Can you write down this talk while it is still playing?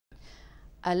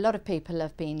A lot of people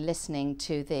have been listening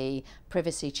to the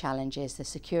privacy challenges, the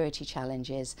security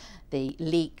challenges, the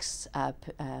leaks,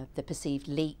 the perceived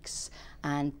leaks,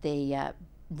 and the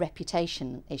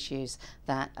reputation issues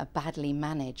that a badly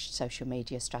managed social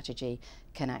media strategy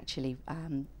can actually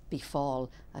befall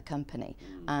a company.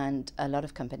 And a lot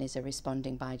of companies are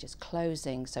responding by just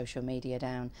closing social media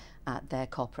down at their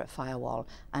corporate firewall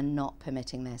and not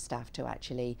permitting their staff to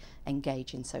actually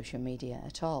engage in social media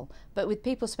at all. But with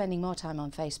people spending more time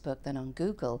on Facebook than on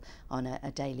Google on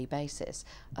a daily basis,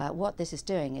 what this is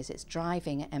doing is it's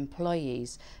driving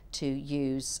employees to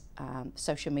use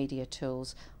social media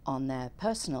tools on their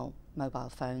personal mobile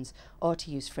phones or to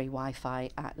use free Wi-Fi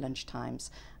at lunchtimes.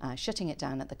 Shutting it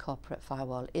down at the corporate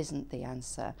firewall isn't the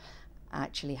answer.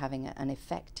 Actually having an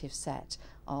effective set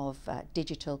of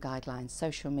digital guidelines,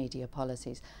 social media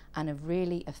policies, and a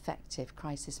really effective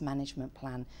crisis management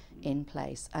plan in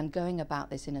place, and going about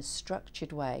this in a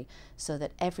structured way so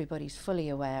that everybody's fully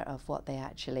aware of what they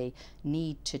actually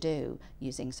need to do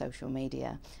using social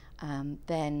media,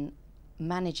 then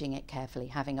managing it carefully,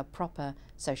 having a proper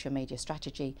social media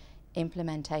strategy,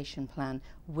 implementation plan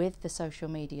with the social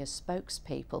media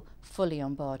spokespeople fully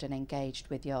on board and engaged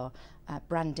with your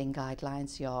branding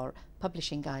guidelines, your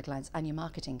publishing guidelines and your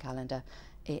marketing calendar.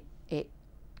 It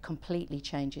completely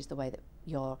changes the way that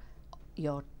your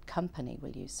company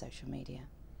will use social media.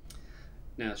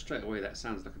 Now straight away that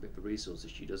sounds like a bit of a resource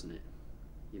issue, doesn't it?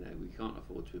 You know, we can't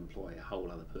afford to employ a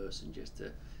whole other person just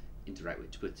to interact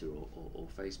with Twitter or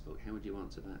Facebook. How would you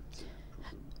answer that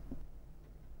problem?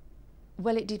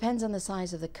 Well, it depends on the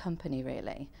size of the company,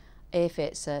 really. If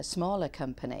it's a smaller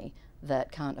company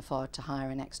that can't afford to hire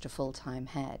an extra full-time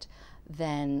head,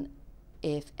 then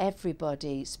if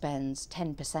everybody spends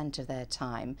 10% of their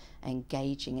time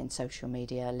engaging in social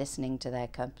media, listening to their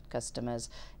customers,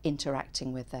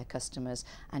 interacting with their customers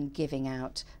and giving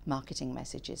out marketing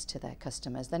messages to their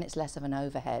customers, then it's less of an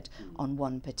overhead on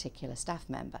one particular staff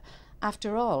member.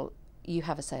 After all, you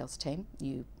have a sales team,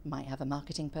 you might have a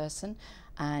marketing person,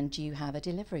 and you have a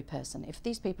delivery person. If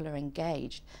these people are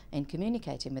engaged in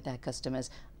communicating with their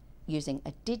customers using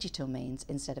a digital means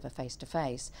instead of a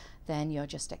face-to-face, then you're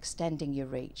just extending your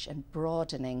reach and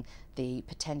broadening the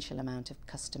potential amount of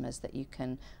customers that you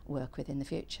can work with in the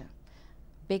future.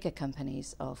 Bigger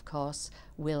companies, of course,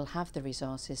 will have the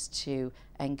resources to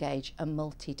engage a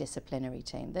multidisciplinary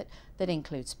team that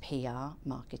includes PR,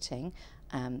 marketing,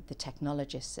 the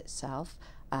technologists itself,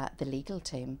 the legal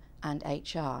team and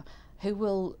HR, who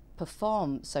will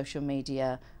perform social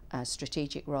media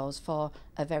strategic roles for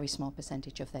a very small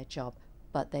percentage of their job,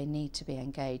 but they need to be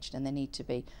engaged and they need to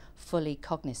be fully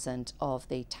cognizant of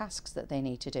the tasks that they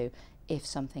need to do if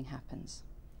something happens.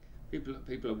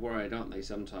 People are worried, aren't they,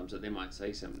 sometimes that they might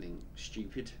say something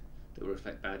stupid that will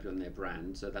reflect badly on their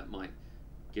brand, so that might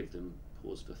give them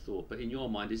pause for thought. But in your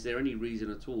mind, is there any reason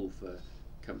at all for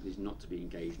companies not to be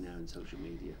engaged now in social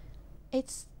media?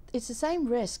 It's the same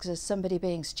risks as somebody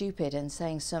being stupid and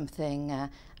saying something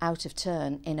out of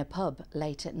turn in a pub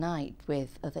late at night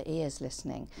with other ears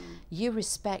listening. You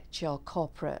respect your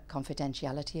corporate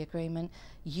confidentiality agreement,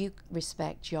 you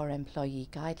respect your employee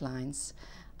guidelines.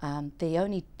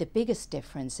 The biggest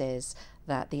difference is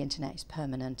that the internet is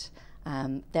permanent.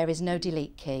 There is no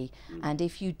delete key, and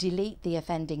if you delete the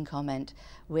offending comment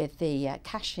with the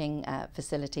caching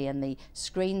facility and the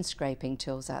screen scraping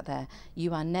tools out there,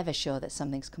 you are never sure that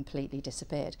something's completely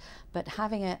disappeared. But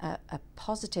having a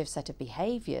positive set of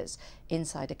behaviours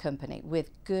inside a company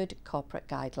with good corporate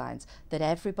guidelines that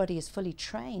everybody is fully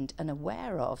trained and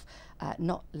aware of,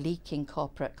 not leaking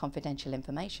corporate confidential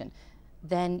information,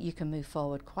 then you can move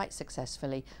forward quite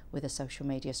successfully with a social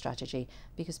media strategy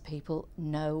because people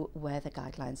know where the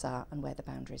guidelines are and where the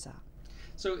boundaries are.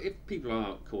 So if people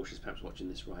are cautious perhaps watching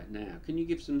this right now, can you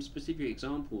give some specific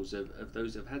examples of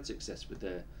those that have had success with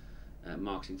their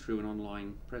marketing through an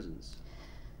online presence?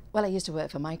 Well, I used to work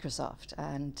for Microsoft,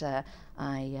 and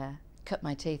I cut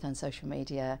my teeth on social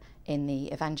media in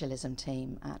the evangelism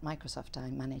team at Microsoft.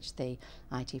 I managed the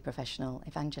IT professional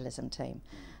evangelism team.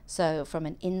 So from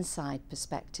an inside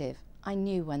perspective, I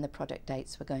knew when the product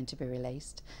dates were going to be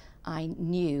released. I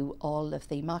knew all of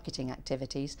the marketing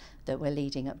activities that were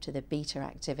leading up to the beta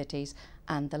activities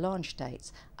and the launch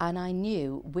dates. And I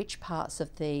knew which parts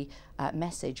of the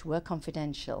message were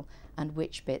confidential and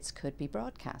which bits could be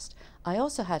broadcast. I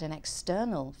also had an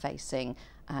external facing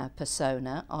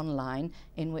persona online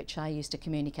in which I used to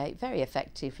communicate very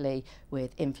effectively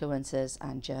with influencers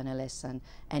and journalists and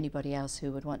anybody else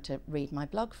who would want to read my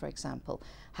blog, for example.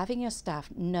 Having your staff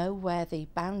know where the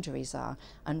boundaries are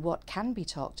and what can be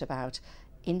talked about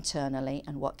internally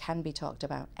and what can be talked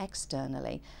about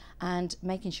externally, and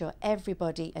making sure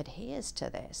everybody adheres to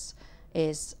this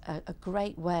is a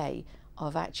great way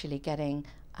of actually getting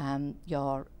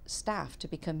your staff to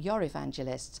become your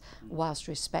evangelists whilst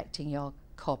respecting your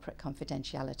corporate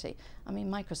confidentiality. I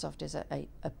mean, Microsoft is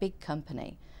a big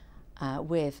company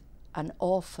with an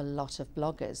awful lot of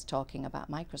bloggers talking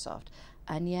about Microsoft,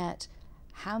 and yet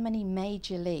how many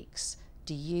major leaks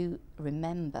do you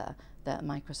remember that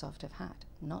Microsoft have had?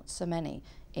 Not so many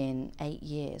in 8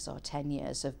 years or 10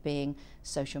 years of being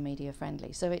social media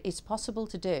friendly. So it's possible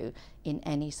to do in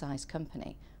any size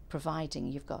company, providing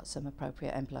you've got some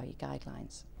appropriate employee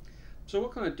guidelines. So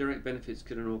what kind of direct benefits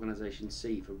could an organisation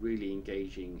see for really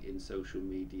engaging in social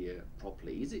media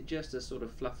properly? Is it just a sort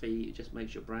of fluffy, it just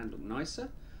makes your brand look nicer?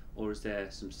 Or is there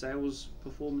some sales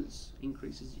performance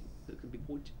increases that could be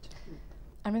pointed to?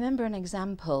 I remember an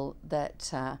example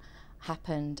that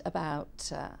happened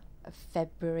about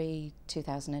February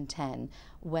 2010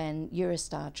 when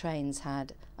Eurostar trains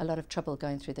had a lot of trouble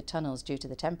going through the tunnels due to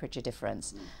the temperature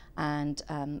difference, and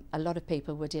a lot of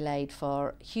people were delayed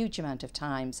for a huge amount of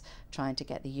times trying to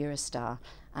get the Eurostar,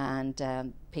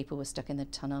 and people were stuck in the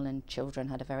tunnel and children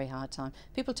had a very hard time.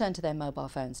 People turned to their mobile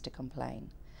phones to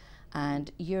complain,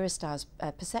 and Eurostar's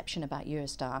perception about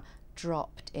Eurostar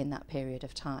dropped in that period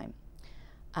of time.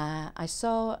 I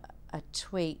saw a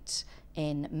tweet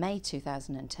in May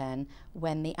 2010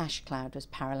 when the ash cloud was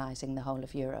paralysing the whole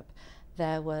of Europe.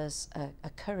 There was a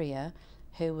courier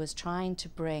who was trying to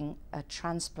bring a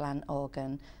transplant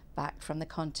organ back from the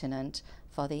continent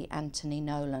for the Anthony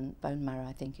Nolan bone marrow,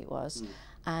 I think it was,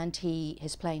 and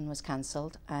his plane was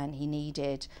cancelled and he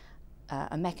needed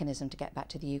a mechanism to get back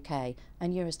to the UK,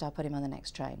 and Eurostar put him on the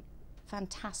next train.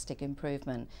 Fantastic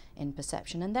improvement in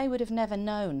perception, and they would have never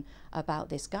known about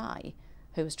this guy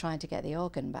who was trying to get the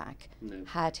organ back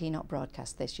had he not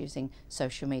broadcast this using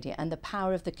social media, and the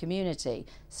power of the community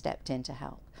stepped in to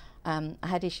help. I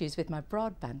had issues with my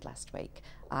broadband last week.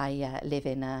 I live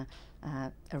in a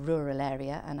rural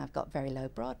area and I've got very low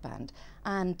broadband,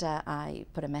 and I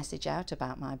put a message out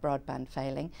about my broadband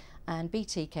failing, and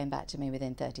BT came back to me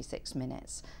within 36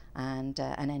 minutes, and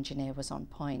an engineer was on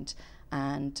point,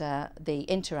 and the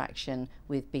interaction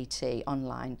with BT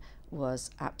online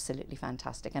was absolutely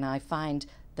fantastic. And I find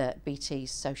that BT's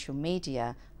social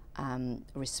media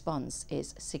response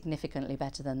is significantly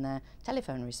better than their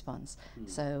telephone response.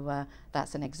 So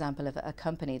that's an example of a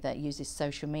company that uses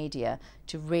social media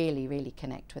to really, really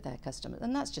connect with their customers.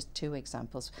 And that's just two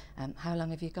examples. How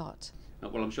long have you got?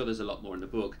 Well, I'm sure there's a lot more in the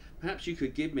book. Perhaps you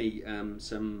could give me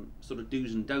some sort of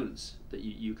do's and don'ts that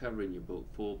you cover in your book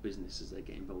for businesses that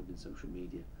get involved in social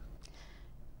media.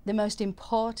 The most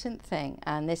important thing,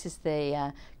 and this is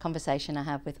the conversation I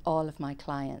have with all of my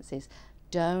clients, is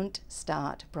don't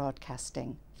start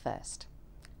broadcasting first.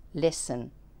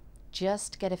 Listen.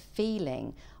 Just get a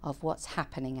feeling of what's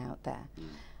happening out there.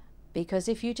 Because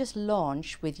if you just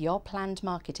launch with your planned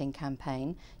marketing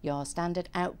campaign, your standard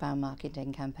outbound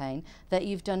marketing campaign that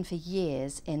you've done for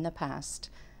years in the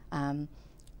past,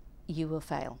 you will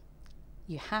fail.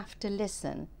 You have to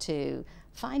listen to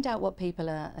find out what people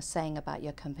are saying about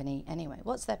your company anyway.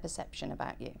 What's their perception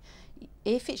about you?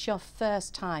 If it's your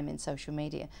first time in social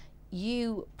media,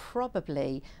 you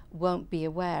probably won't be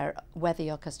aware whether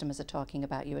your customers are talking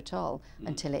about you at all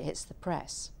until it hits the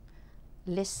press.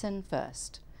 Listen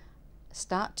first.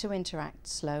 Start to interact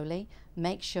slowly.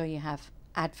 Make sure you have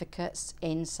advocates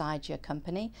inside your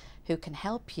company who can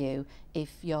help you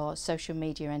if your social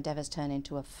media endeavors turn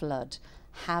into a flood.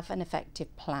 Have an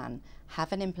effective plan,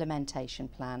 have an implementation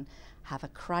plan, have a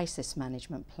crisis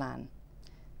management plan.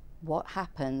 What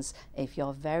happens if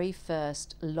your very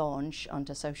first launch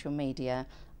onto social media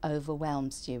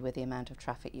overwhelms you with the amount of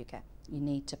traffic you get? You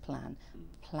need to plan.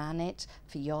 Plan it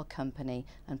for your company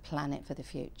and plan it for the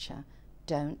future.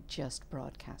 Don't just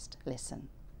broadcast, listen.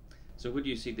 So would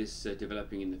you see this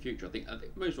developing in the future? I think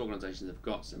most organisations have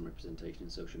got some representation in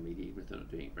social media, even if they're not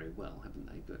doing it very well, haven't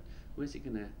they? But where's it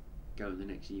going to go in the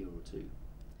next year or two?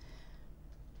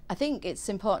 I think it's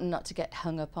important not to get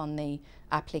hung up on the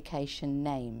application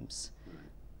names,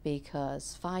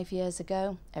 because 5 years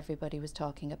ago everybody was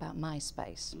talking about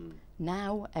MySpace.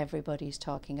 Now everybody's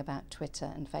talking about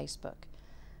Twitter and Facebook.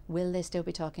 Will they still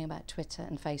be talking about Twitter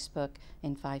and Facebook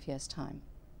in 5 years' time?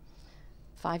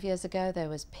 5 years ago there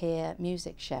was peer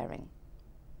music sharing.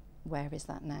 Where is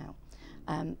that now?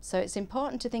 So it's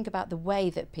important to think about the way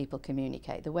that people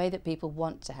communicate, the way that people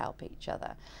want to help each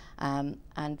other,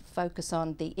 and focus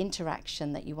on the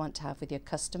interaction that you want to have with your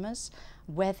customers,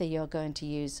 whether you're going to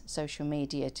use social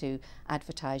media to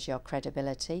advertise your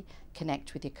credibility,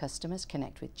 connect with your customers,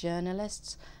 connect with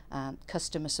journalists,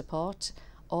 customer support,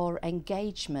 or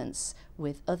engagements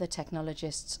with other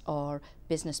technologists or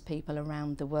business people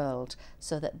around the world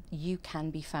so that you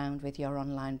can be found with your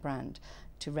online brand,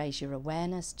 to raise your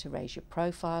awareness, to raise your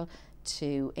profile,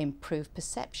 to improve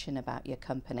perception about your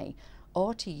company,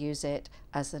 or to use it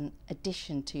as an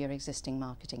addition to your existing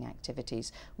marketing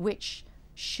activities, which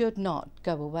should not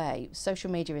go away.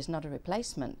 Social media is not a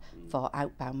replacement for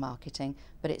outbound marketing,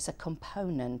 but it's a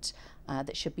component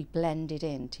that should be blended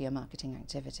into your marketing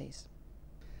activities.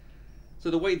 So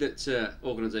the way that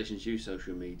organisations use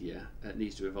social media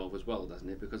needs to evolve as well, doesn't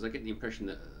it? Because I get the impression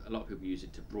that a lot of people use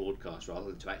it to broadcast rather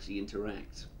than to actually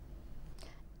interact.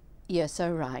 You're so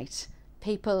right.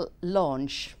 People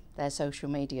launch their social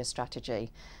media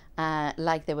strategy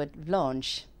like they would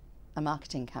launch a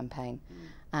marketing campaign.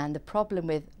 And the problem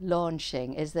with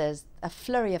launching is there's a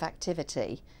flurry of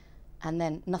activity and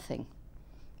then nothing,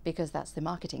 because that's the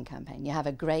marketing campaign. You have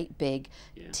a great big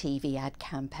TV ad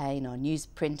campaign or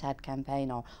newsprint ad campaign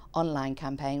or online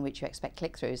campaign which you expect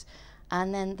click-throughs,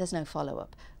 and then there's no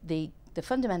follow-up. The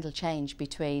fundamental change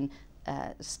between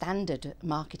standard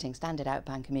marketing, standard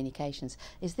outbound communications,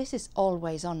 is this is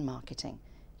always on marketing.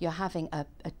 You're having a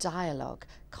dialogue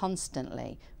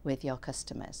constantly with your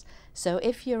customers. So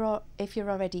if you're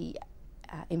already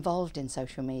involved in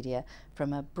social media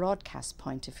from a broadcast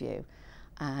point of view,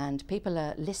 and people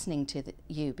are listening to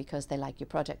you because they like your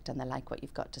product and they like what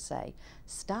you've got to say,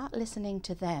 start listening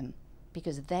to them,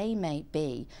 because they may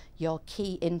be your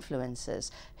key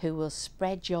influencers who will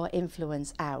spread your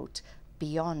influence out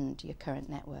beyond your current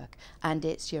network, and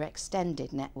it's your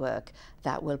extended network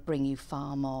that will bring you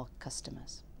far more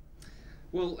customers.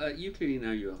 Well, you clearly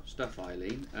know your stuff,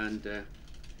 Eileen, and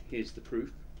here's the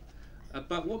proof.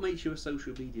 But what makes you a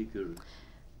social media guru?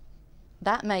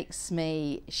 That makes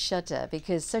me shudder,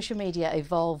 because social media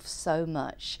evolves so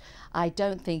much. I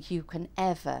don't think you can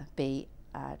ever be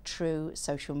a true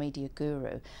social media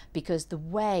guru, because the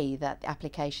way that the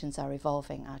applications are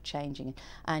evolving are changing,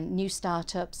 and new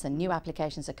startups and new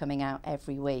applications are coming out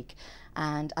every week.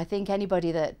 And I think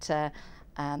anybody that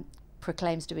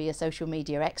proclaims to be a social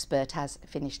media expert has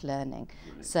finished learning.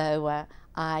 Right. So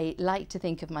I like to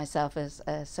think of myself as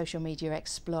a social media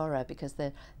explorer, because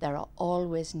there are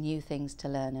always new things to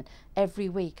learn, and every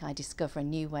week I discover a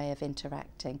new way of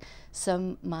interacting.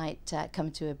 Some might come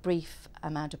to a brief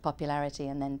amount of popularity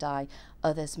and then die.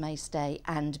 Others may stay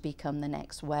and become the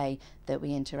next way that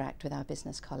we interact with our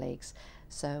business colleagues.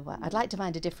 So I'd like to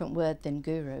find a different word than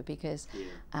guru, because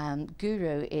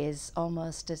guru is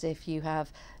almost as if you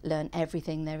have learned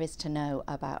everything there is to know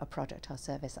about a product or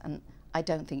service, and I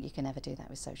don't think you can ever do that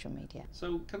with social media.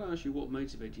 So can I ask you what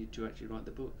motivated you to actually write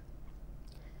the book?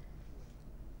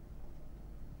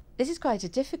 This is quite a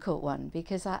difficult one,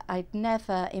 because I'd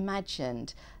never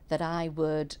imagined that I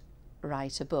would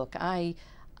write a book. I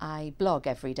blog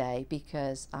every day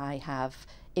because I have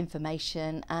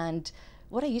information, and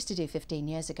what I used to do 15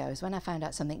 years ago is, when I found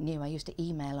out something new, I used to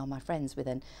email all my friends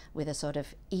with a sort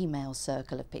of email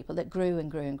circle of people that grew and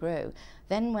grew and grew.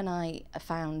 Then when I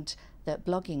found that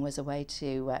blogging was a way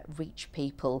to reach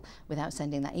people without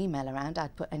sending that email around,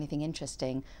 I'd put anything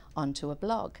interesting onto a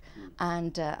blog.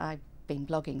 And I've been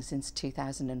blogging since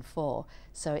 2004,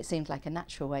 so it seemed like a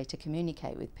natural way to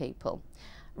communicate with people.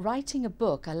 Writing a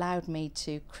book allowed me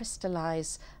to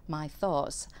crystallize my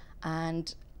thoughts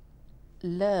and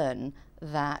learn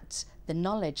that the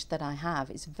knowledge that I have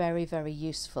is very, very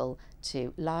useful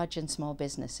to large and small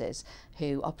businesses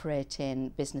who operate in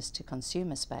business to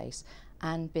consumer space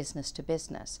and business to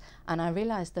business. And I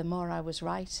realized the more I was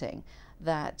writing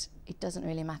that it doesn't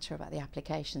really matter about the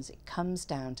applications. It comes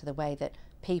down to the way that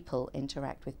people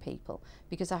interact with people,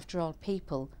 because after all,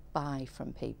 people buy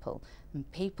from people,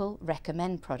 and people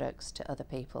recommend products to other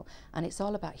people, and it's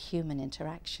all about human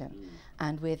interaction.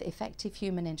 And with effective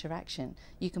human interaction,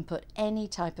 you can put any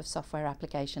type of software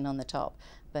application on the top,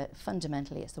 but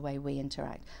fundamentally it's the way we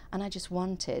interact. And I just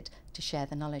wanted to share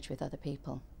the knowledge with other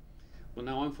people. Well,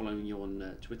 now I'm following you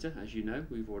on Twitter, as you know.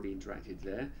 We've already interacted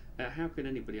there. How can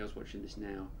anybody else watching this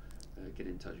now get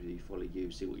in touch with you, follow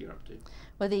you, see what you're up to?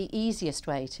 Well, the easiest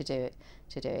way to do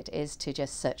it is to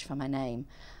just search for my name.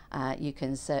 You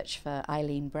can search for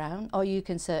Eileen Brown, or you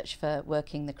can search for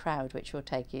Working the Crowd, which will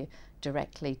take you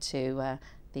directly to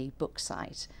the book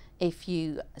site. If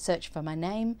you search for my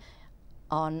name,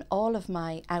 on all of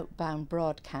my outbound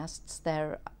broadcasts,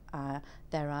 there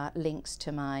are links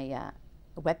to my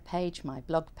web page, my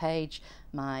blog page,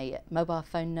 my mobile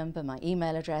phone number, my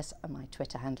email address, and my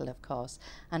Twitter handle, of course.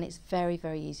 And it's very,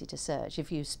 very easy to search.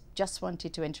 If you just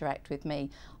wanted to interact with me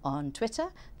on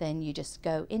Twitter, then you just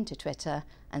go into Twitter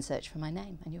and search for my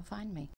name and you'll find me.